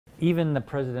Even the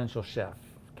presidential chef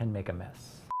can make a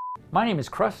mess. My name is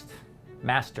Crust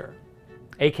Master,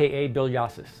 aka Bill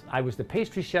Yosses. I was the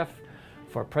pastry chef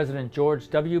for President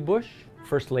George W. Bush,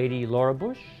 First Lady Laura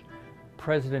Bush,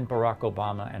 President Barack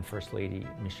Obama, and First Lady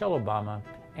Michelle Obama,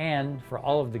 and for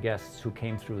all of the guests who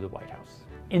came through the White House.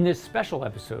 In this special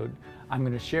episode, I'm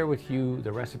going to share with you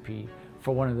the recipe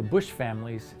for one of the Bush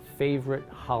family's favorite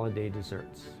holiday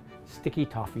desserts, sticky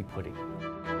toffee pudding.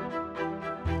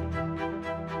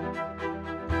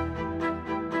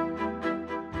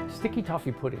 Sticky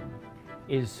toffee pudding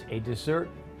is a dessert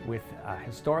with a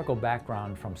historical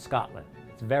background from Scotland.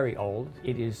 It's very old.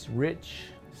 It is rich,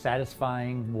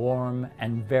 satisfying, warm,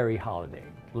 and very holiday.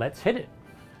 Let's hit it.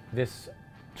 This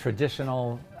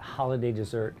traditional holiday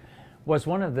dessert was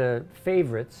one of the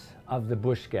favorites of the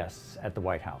Bush guests at the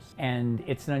White House. And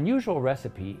it's an unusual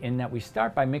recipe in that we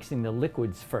start by mixing the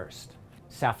liquids first.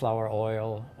 Safflower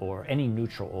oil or any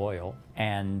neutral oil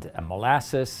and a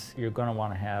molasses. You're going to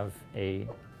want to have a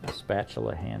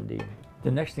spatula handy. The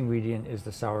next ingredient is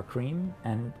the sour cream,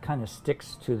 and kind of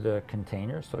sticks to the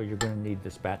container, so you're going to need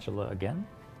the spatula again.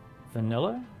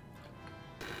 Vanilla.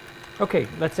 Okay,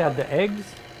 let's add the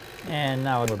eggs, and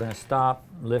now we're going to stop,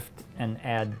 lift, and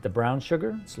add the brown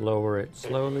sugar. Let's lower it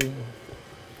slowly.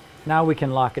 Now we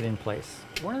can lock it in place.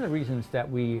 One of the reasons that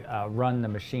we run the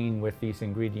machine with these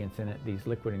ingredients in it, these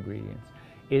liquid ingredients,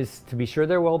 is to be sure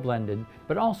they're well blended,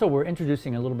 but also we're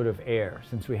introducing a little bit of air.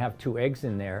 Since we have 2 eggs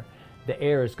in there, the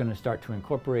air is going to start to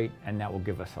incorporate, and that will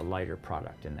give us a lighter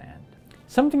product in the end.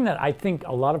 Something that I think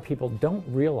a lot of people don't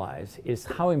realize is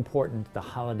how important the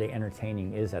holiday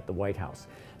entertaining is at the White House.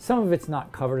 Some of it's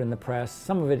not covered in the press.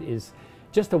 Some of it is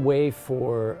just a way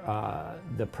for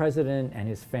the president and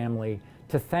his family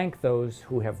to thank those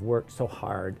who have worked so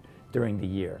hard during the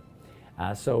year.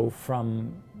 So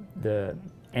from the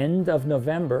end of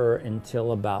November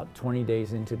until about 20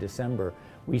 days into December,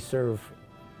 we serve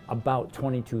about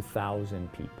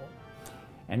 22,000 people.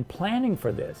 And planning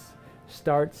for this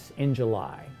starts in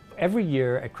July. Every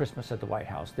year at Christmas at the White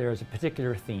House, there is a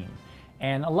particular theme,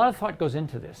 and a lot of thought goes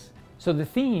into this. So the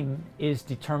theme is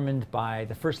determined by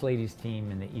the First Lady's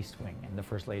team in the East Wing and the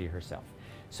First Lady herself.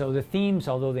 So the themes,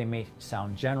 although they may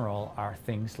sound general, are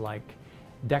things like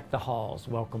deck the halls,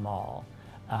 welcome all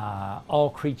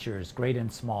creatures, great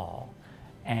and small,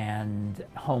 and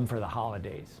home for the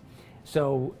holidays.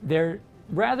 So they're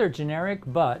rather generic,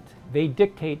 but they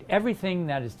dictate everything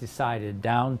that is decided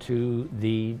down to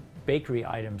the bakery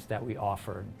items that we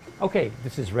offer. Okay,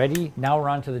 this is ready. Now we're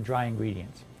on to the dry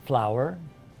ingredients. Flour,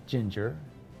 ginger,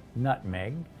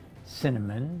 nutmeg,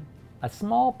 cinnamon, a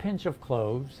small pinch of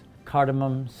cloves,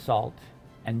 cardamom, salt,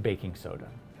 and baking soda.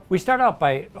 We start out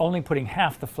by only putting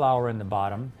half the flour in the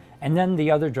bottom, and then the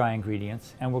other dry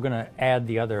ingredients, and we're going to add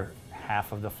the other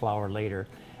half of the flour later.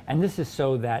 And this is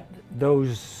so that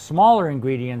those smaller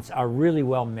ingredients are really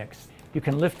well mixed. You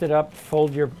can lift it up,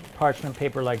 fold your parchment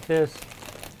paper like this.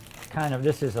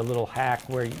 This is a little hack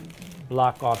where you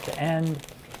block off the end.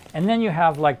 And then you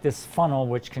have like this funnel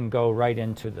which can go right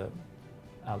into the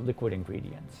liquid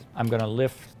ingredients. I'm going to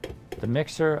lift the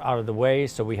mixer out of the way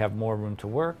so we have more room to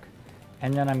work.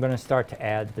 And then I'm going to start to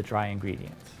add the dry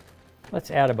ingredients.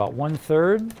 Let's add about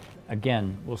 1/3.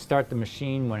 Again, we'll start the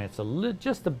machine when it's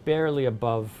just barely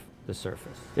above the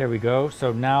surface. There we go.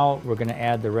 So now we're going to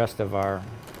add the rest of our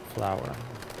flour.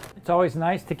 It's always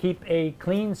nice to keep a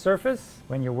clean surface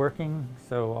when you're working,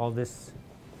 so all this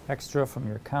extra from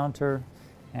your counter,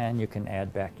 and you can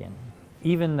add back in.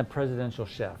 Even the presidential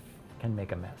chef can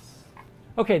make a mess.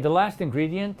 Okay, the last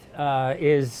ingredient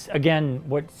is, again,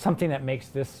 something that makes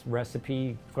this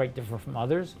recipe quite different from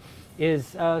others,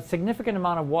 is a significant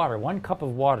amount of water, 1 cup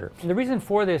of water. And the reason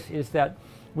for this is that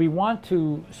we want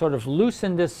to sort of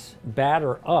loosen this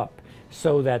batter up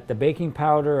so that the baking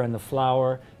powder and the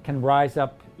flour can rise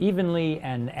up evenly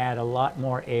and add a lot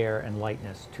more air and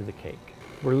lightness to the cake.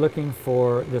 We're looking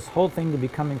for this whole thing to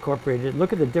become incorporated.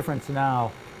 Look at the difference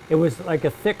now. It was like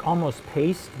a thick, almost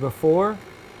paste before,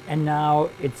 and now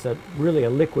it's really a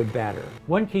liquid batter.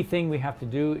 One key thing we have to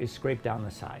do is scrape down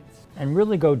the sides and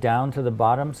really go down to the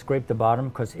bottom, scrape the bottom,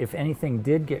 because if anything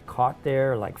did get caught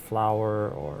there, like flour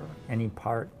or any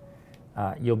part,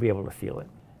 you'll be able to feel it.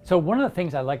 So one of the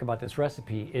things I like about this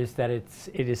recipe is that it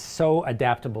is so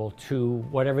adaptable to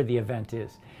whatever the event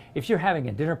is. If you're having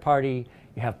a dinner party,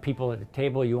 you have people at a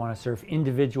table, you want to serve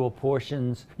individual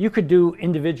portions, you could do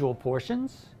individual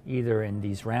portions, either in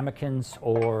these ramekins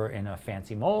or in a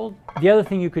fancy mold. The other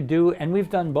thing you could do, and we've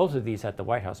done both of these at the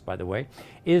White House, by the way,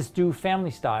 is do family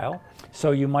style.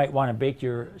 So you might want to bake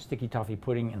your sticky toffee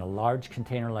pudding in a large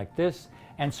container like this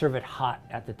and serve it hot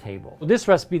at the table. This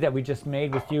recipe that we just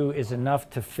made with you is enough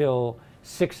to fill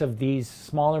 6 of these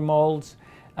smaller molds.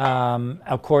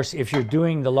 Of course, if you're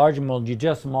doing the larger mold, you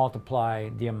just multiply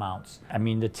the amounts. I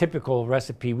mean, the typical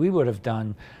recipe we would have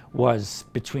done was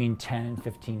between 10 and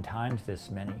 15 times this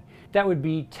many. That would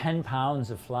be 10 pounds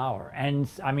of flour. And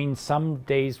I mean, some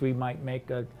days we might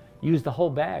use the whole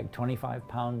bag,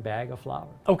 25-pound bag of flour.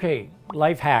 Okay,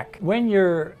 life hack. When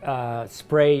your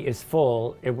spray is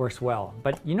full, it works well.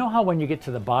 But you know how when you get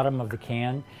to the bottom of the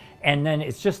can and then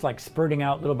it's just like spurting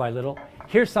out little by little?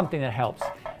 Here's something that helps.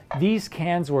 These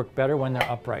cans work better when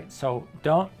they're upright. So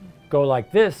don't go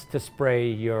like this to spray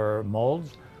your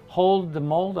molds. Hold the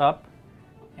mold up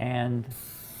and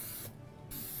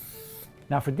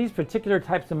now for these particular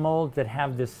types of molds that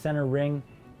have this center ring,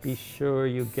 be sure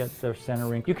you get the center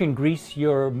ring. You can grease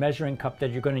your measuring cup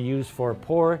that you're going to use for a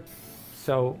pour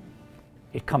so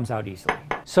it comes out easily.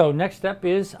 So next step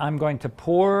is I'm going to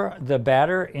pour the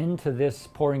batter into this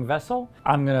pouring vessel.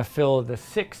 I'm going to fill the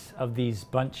 6 of these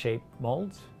bundt-shaped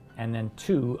molds and then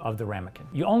 2 of the ramekin.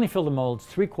 You only fill the molds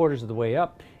 3/4 of the way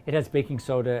up. It has baking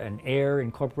soda and air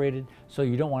incorporated, so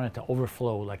you don't want it to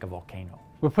overflow like a volcano.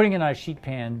 We're putting it on a sheet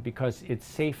pan because it's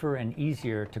safer and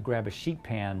easier to grab a sheet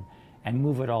pan and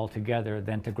move it all together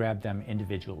than to grab them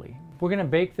individually. We're going to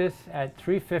bake this at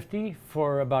 350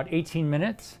 for about 18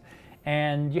 minutes.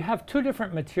 And you have 2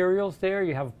 different materials there.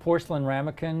 You have a porcelain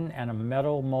ramekin and a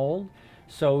metal mold.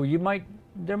 So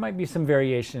there might be some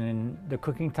variation in the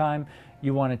cooking time.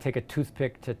 You want to take a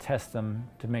toothpick to test them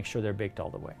to make sure they're baked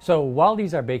all the way. So while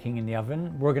these are baking in the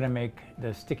oven, we're going to make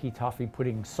the sticky toffee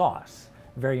pudding sauce,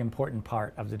 a very important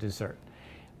part of the dessert.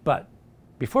 But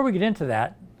before we get into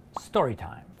that, story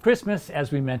time. Christmas,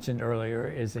 as we mentioned earlier,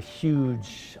 is a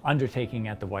huge undertaking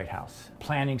at the White House.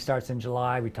 Planning starts in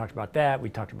July. We talked about that. We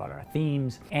talked about our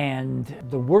themes. And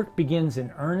the work begins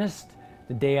in earnest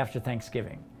the day after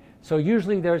Thanksgiving. So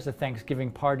usually there's a Thanksgiving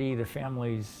party. The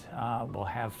families will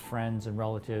have friends and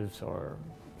relatives or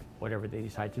whatever they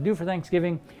decide to do for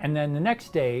Thanksgiving. And then the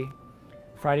next day,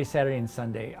 Friday, Saturday, and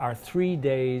Sunday, are 3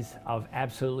 days of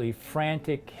absolutely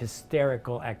frantic,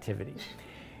 hysterical activity.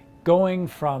 Going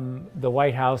from the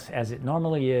White House as it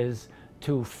normally is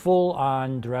to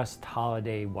full-on dressed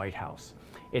holiday White House.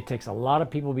 It takes a lot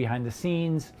of people behind the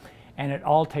scenes, and it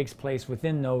all takes place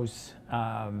within those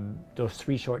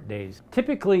 3 short days.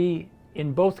 Typically,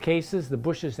 in both cases, the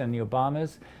Bushes and the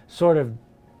Obamas sort of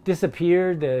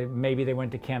disappeared. Maybe they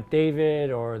went to Camp David,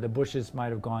 or the Bushes might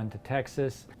have gone to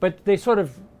Texas, but they sort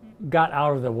of got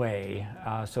out of the way,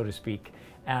 so to speak.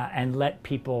 And let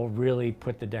people really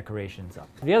put the decorations up.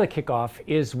 The other kickoff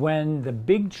is when the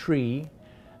big tree,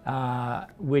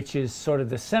 which is sort of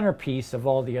the centerpiece of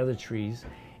all the other trees,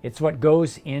 it's what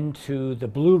goes into the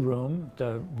blue room,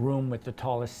 the room with the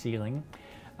tallest ceiling.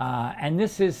 And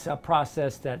this is a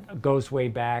process that goes way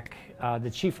back. The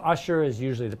chief usher is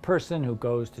usually the person who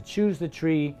goes to choose the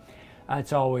tree.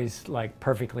 It's always like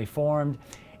perfectly formed.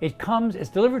 It's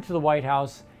delivered to the White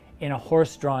House in a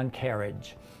horse-drawn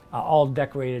carriage. All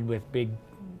decorated with big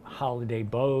holiday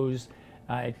bows.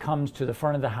 It comes to the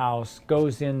front of the house,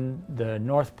 goes in the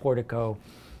north portico,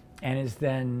 and is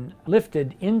then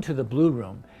lifted into the blue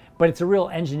room. But it's a real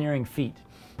engineering feat.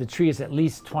 The tree is at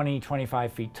least 20,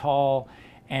 25 feet tall,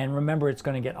 and remember, it's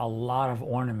going to get a lot of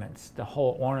ornaments. The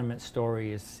whole ornament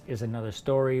story is another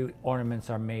story. Ornaments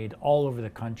are made all over the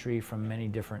country from many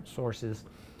different sources,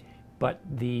 but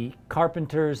the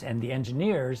carpenters and the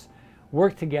engineers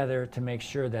work together to make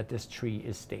sure that this tree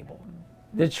is stable.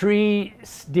 The tree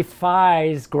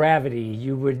defies gravity.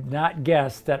 You would not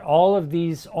guess that all of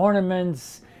these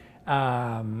ornaments,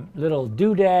 little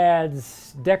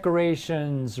doodads,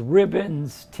 decorations,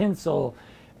 ribbons, tinsel,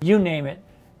 you name it,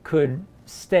 could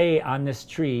stay on this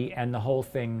tree and the whole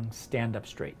thing stand up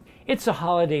straight. It's a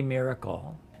holiday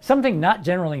miracle. Something not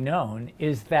generally known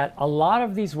is that a lot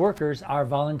of these workers are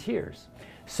volunteers.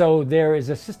 So there is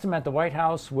a system at the White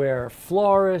House where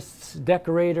florists,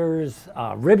 decorators,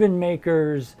 ribbon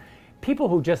makers, people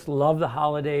who just love the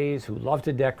holidays, who love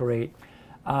to decorate,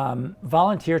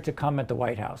 volunteer to come at the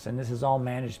White House. And this is all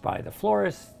managed by the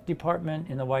florist department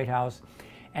in the White House.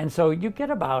 And so you get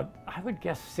about, I would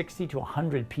guess, 60 to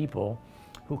 100 people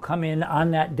who come in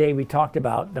on that day we talked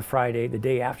about, the Friday, the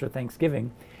day after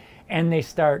Thanksgiving, and they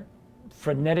start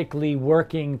frenetically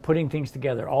working, putting things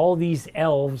together. All these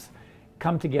elves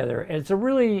come together. It's a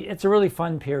really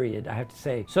fun period, I have to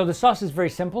say. So the sauce is very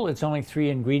simple. It's only 3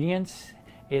 ingredients.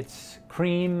 It's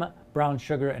cream, brown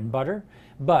sugar, and butter,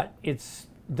 but it's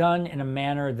done in a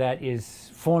manner that is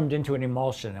formed into an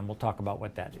emulsion, and we'll talk about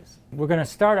what that is. We're going to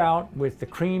start out with the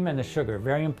cream and the sugar.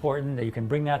 Very important that you can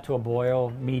bring that to a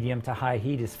boil. Medium to high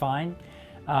heat is fine,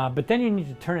 but then you need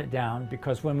to turn it down,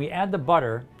 because when we add the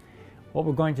butter, what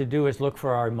we're going to do is look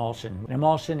for our emulsion. An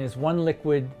emulsion is one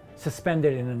liquid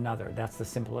suspended in another. That's the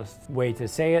simplest way to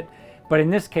say it. But in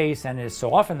this case, and is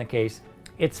so often the case,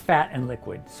 it's fat and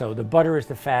liquid. So the butter is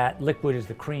the fat, liquid is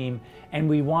the cream, and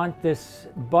we want this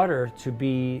butter to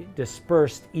be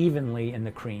dispersed evenly in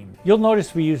the cream. You'll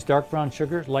notice we use dark brown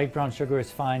sugar. Light brown sugar is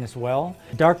fine as well.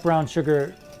 Dark brown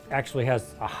sugar actually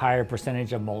has a higher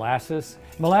percentage of molasses.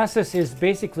 Molasses is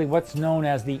basically what's known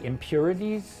as the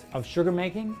impurities of sugar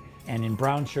making. And in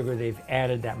brown sugar, they've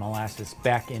added that molasses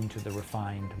back into the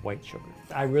refined white sugar.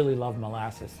 I really love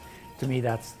molasses. To me,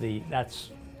 that's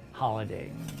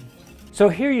holiday. So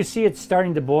here you see it's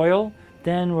starting to boil.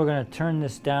 Then we're going to turn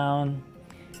this down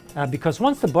because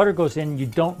once the butter goes in, you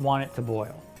don't want it to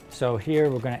boil. So here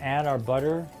we're going to add our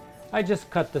butter. I just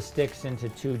cut the sticks into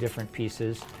 2 different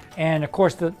pieces. And of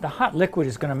course, the hot liquid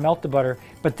is going to melt the butter,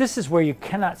 but this is where you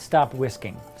cannot stop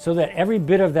whisking so that every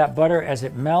bit of that butter as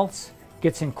it melts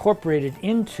gets incorporated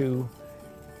into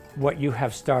what you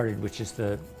have started, which is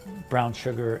the brown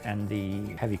sugar and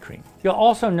the heavy cream. You'll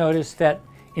also notice that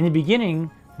in the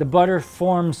beginning, the butter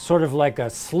forms sort of like a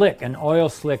slick, an oil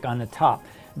slick on the top.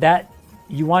 That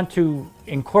you want to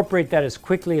incorporate that as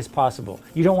quickly as possible.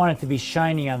 You don't want it to be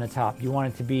shiny on the top. You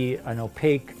want it to be an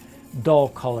opaque, dull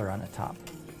color on the top.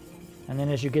 And then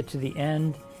as you get to the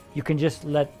end, you can just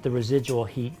let the residual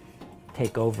heat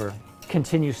take over.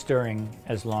 Continue stirring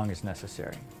as long as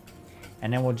necessary.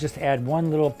 And then we'll just add one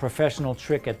little professional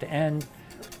trick at the end.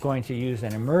 Going to use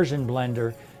an immersion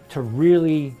blender to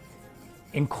really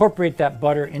incorporate that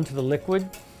butter into the liquid.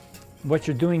 What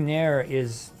you're doing there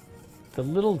is the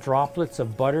little droplets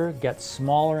of butter get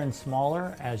smaller and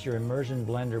smaller as your immersion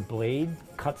blender blade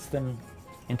cuts them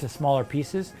into smaller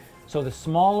pieces. So the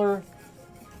smaller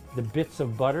the bits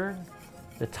of butter,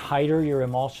 the tighter your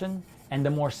emulsion, and the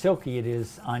more silky it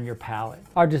is on your palate.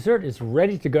 Our dessert is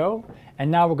ready to go, and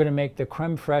now we're going to make the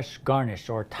creme fraiche garnish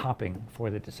or topping for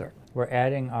the dessert. We're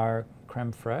adding our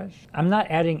creme fraiche. I'm not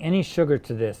adding any sugar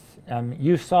to this.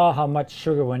 You saw how much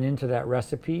sugar went into that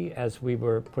recipe as we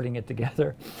were putting it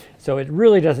together, so it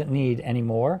really doesn't need any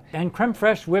more. And creme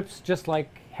fraiche whips just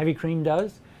like heavy cream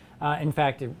does. In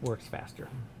fact, it works faster.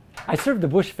 I served the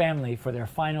Bush family for their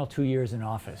final 2 years in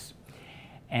office,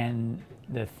 and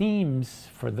the themes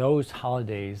for those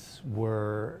holidays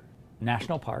were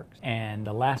national parks, and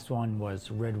the last one was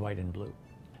red, white, and blue.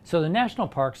 So the National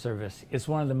Park Service is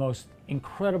one of the most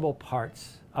incredible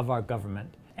parts of our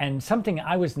government, and something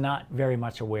I was not very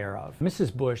much aware of.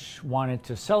 Mrs. Bush wanted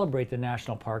to celebrate the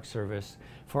National Park Service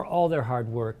for all their hard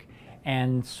work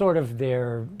and sort of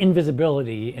their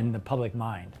invisibility in the public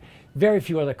mind. Very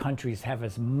few other countries have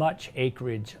as much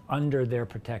acreage under their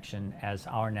protection as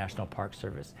our National Park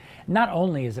Service. Not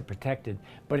only is it protected,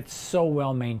 but it's so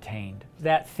well maintained.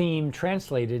 That theme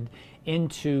translated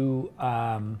into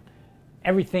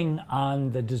everything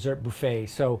on the dessert buffet.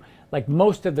 So like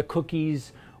most of the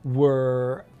cookies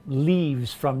were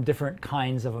leaves from different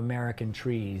kinds of American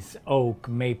trees, oak,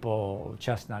 maple,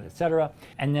 chestnut, etc.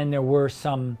 And then there were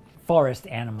some forest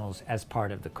animals as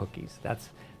part of the cookies.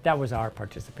 That was our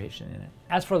participation in it.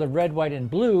 As for the red, white, and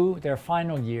blue, their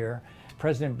final year,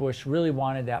 President Bush really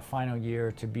wanted that final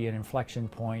year to be an inflection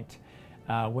point.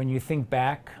 When you think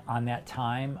back on that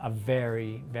time, a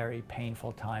very, very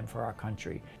painful time for our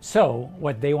country. So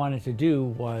what they wanted to do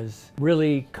was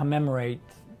really commemorate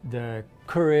the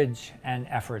courage and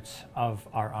efforts of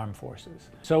our armed forces.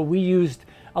 So we used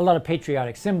a lot of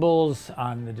patriotic symbols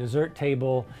on the dessert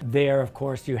table. There, of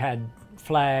course, you had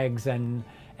flags and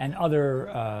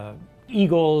other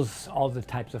eagles, all the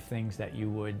types of things that you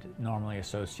would normally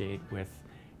associate with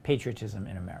patriotism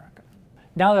in America.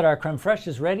 Now that our creme fraiche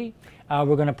is ready,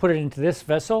 we're going to put it into this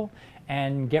vessel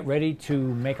and get ready to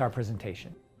make our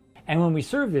presentation. And when we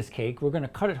serve this cake, we're going to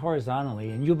cut it horizontally,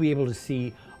 and you'll be able to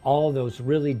see all those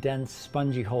really dense,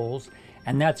 spongy holes,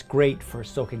 and that's great for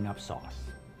soaking up sauce.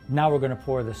 Now we're going to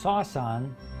pour the sauce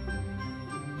on.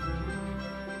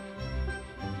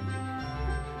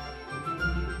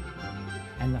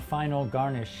 And the final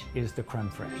garnish is the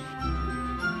creme fraiche.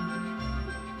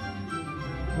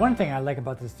 One thing I like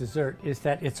about this dessert is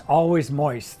that it's always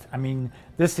moist. I mean,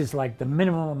 this is like the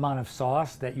minimum amount of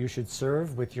sauce that you should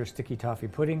serve with your sticky toffee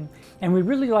pudding. And we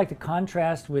really like the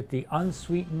contrast with the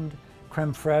unsweetened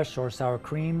creme fraiche or sour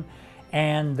cream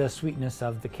and the sweetness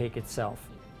of the cake itself.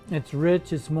 It's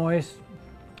rich, it's moist,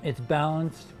 it's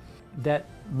balanced. That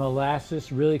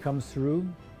molasses really comes through.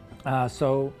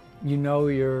 So you know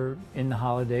you're in the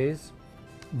holidays.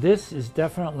 This is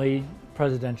definitely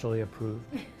presidentially approved,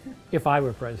 if I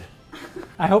were president.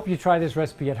 I hope you try this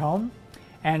recipe at home.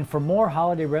 And for more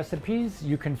holiday recipes,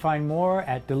 you can find more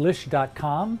at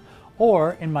delish.com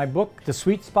or in my book, The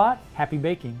Sweet Spot, Happy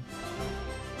Baking.